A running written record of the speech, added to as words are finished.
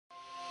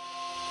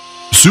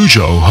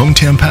Suzhou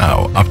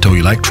Hongtianpao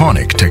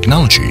Optoelectronic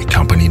Technology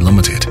Company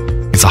Limited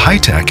is a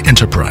high-tech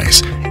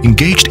enterprise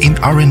engaged in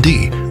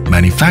R&D,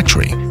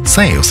 manufacturing,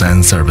 sales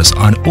and service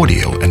on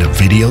audio and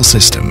video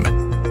system,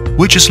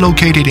 which is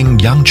located in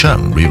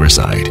Yangcheng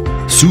Riverside,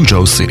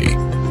 Suzhou City.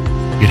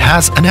 It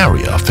has an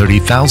area of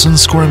 30,000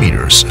 square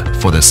meters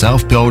for the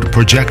self-built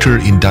projector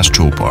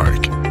industrial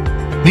park.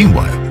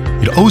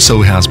 Meanwhile, it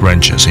also has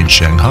branches in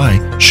Shanghai,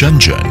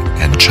 Shenzhen,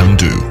 and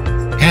Chengdu,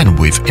 and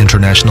with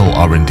International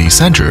R&D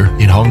Center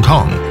in Hong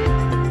Kong.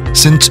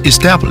 Since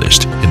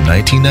established in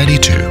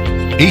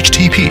 1992,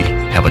 HTP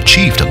have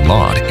achieved a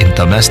lot in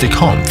domestic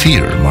home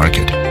theater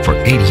market for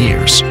 8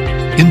 years.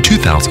 In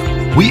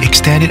 2000, we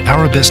extended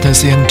our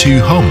business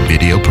into home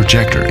video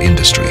projector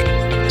industry.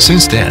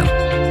 Since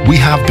then, we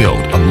have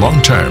built a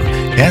long-term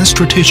and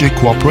strategic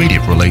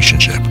cooperative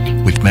relationship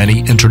with many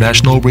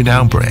international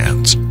renowned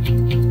brands.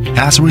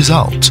 As a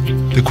result,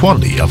 the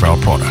quality of our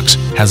products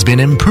has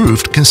been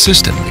improved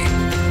consistently.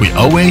 We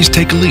always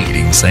take a lead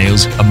in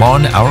sales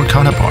among our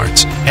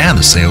counterparts, and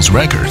the sales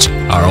records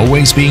are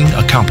always being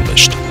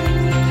accomplished.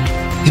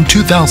 In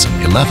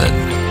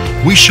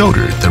 2011, we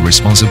shouldered the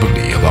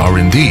responsibility of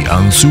R&D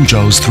on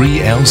Suzhou's 3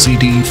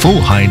 LCD full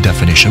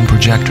high-definition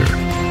projector.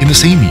 In the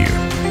same year,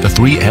 the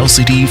 3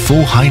 LCD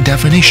full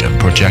high-definition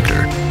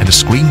projector and the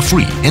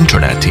screen-free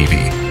Internet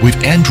TV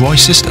with Android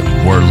system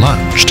were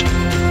launched.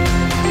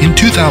 In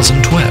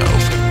 2012,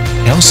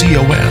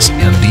 LCOS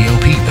and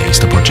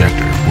DLP-based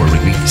projector were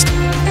released.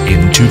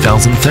 In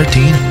 2013,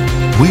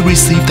 we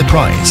received the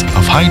prize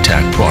of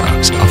high-tech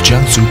products of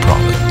Jiangsu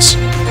Province.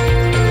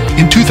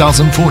 In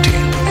 2014,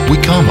 we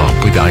come up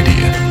with the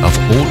idea of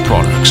old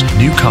products,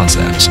 new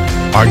concepts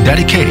are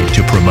dedicated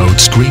to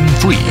promote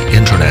screen-free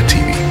Internet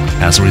TV.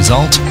 As a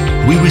result,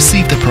 we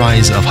received the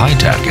prize of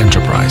high-tech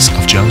enterprise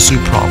of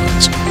Jiangsu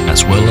Province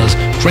as well as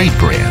trade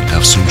brand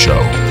of Suzhou.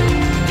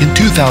 In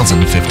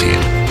 2015,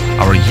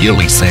 our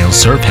yearly sales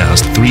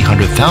surpassed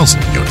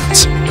 300,000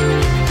 units.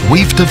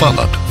 We've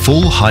developed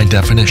full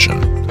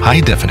high-definition,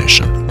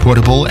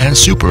 portable and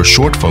super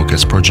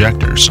short-focus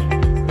projectors,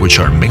 which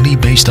are mainly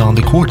based on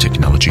the core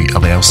technology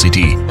of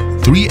LCD,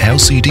 3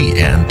 LCD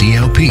and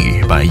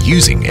DLP by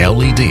using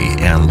LED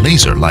and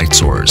laser light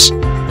source.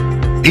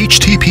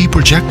 HTP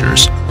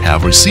projectors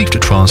have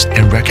received trust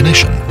and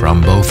recognition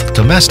from both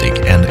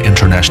domestic and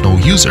international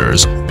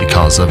users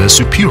because of its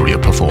superior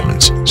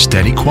performance,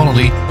 steady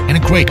quality,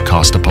 and great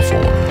cost of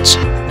performance.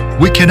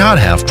 We cannot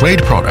have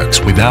great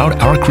products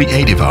without our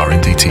creative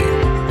R&D team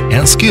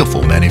and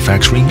skillful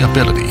manufacturing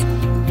ability.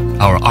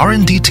 Our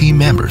R&D team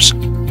members,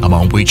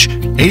 among which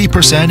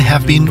 80%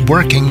 have been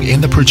working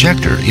in the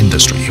projector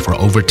industry for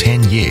over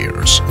 10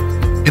 years.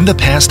 In the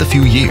past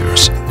few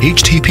years,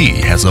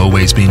 HTP has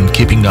always been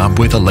keeping up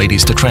with the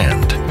latest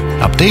trend,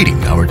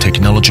 updating our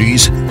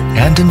technologies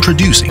and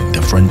introducing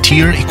the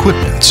frontier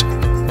equipment,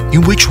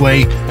 in which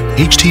way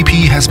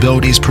HTP has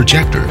built its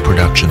projector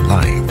production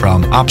line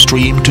from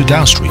upstream to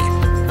downstream,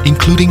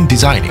 including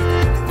designing,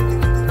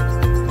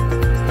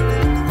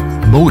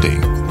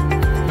 molding,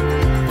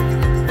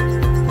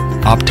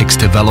 optics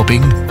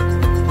developing,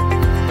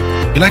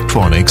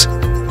 electronics,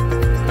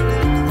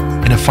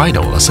 and a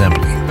final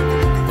assembly.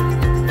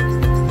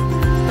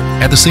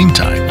 At the same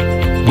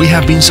time, we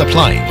have been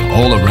supplying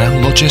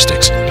all-around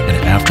logistics and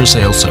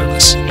after-sales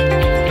service.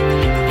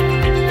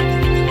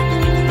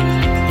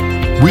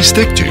 We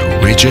stick to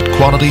rigid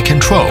quality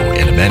control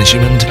and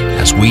management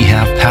as we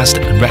have passed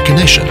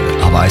recognition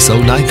of ISO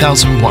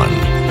 9001.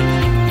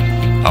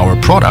 Our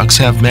products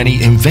have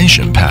many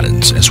invention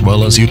patents as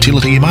well as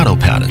utility model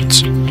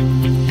patents,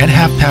 and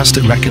have passed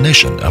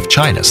recognition of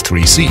China's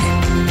 3C,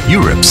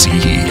 Europe's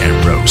CE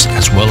and RoHS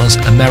as well as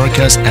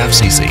America's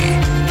FCC.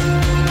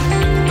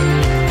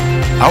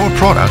 Our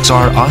products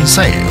are on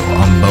sale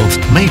on both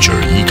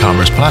major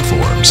e-commerce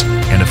platforms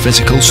and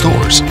physical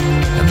stores,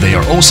 and they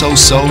are also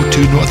sold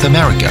to North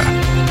America,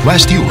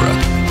 West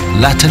Europe,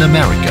 Latin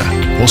America,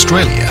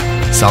 Australia,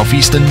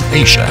 Southeastern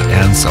Asia,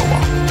 and so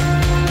on.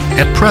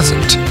 At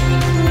present,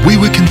 we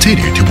will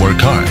continue to work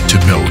hard to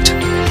build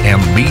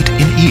and lead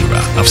in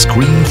era of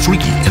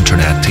screen-free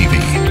Internet TV.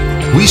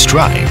 We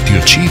strive to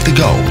achieve the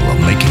goal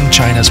of making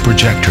China's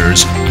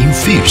projectors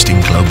infused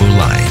in global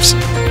lives,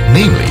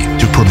 namely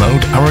to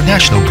promote our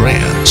national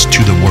brands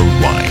to the world.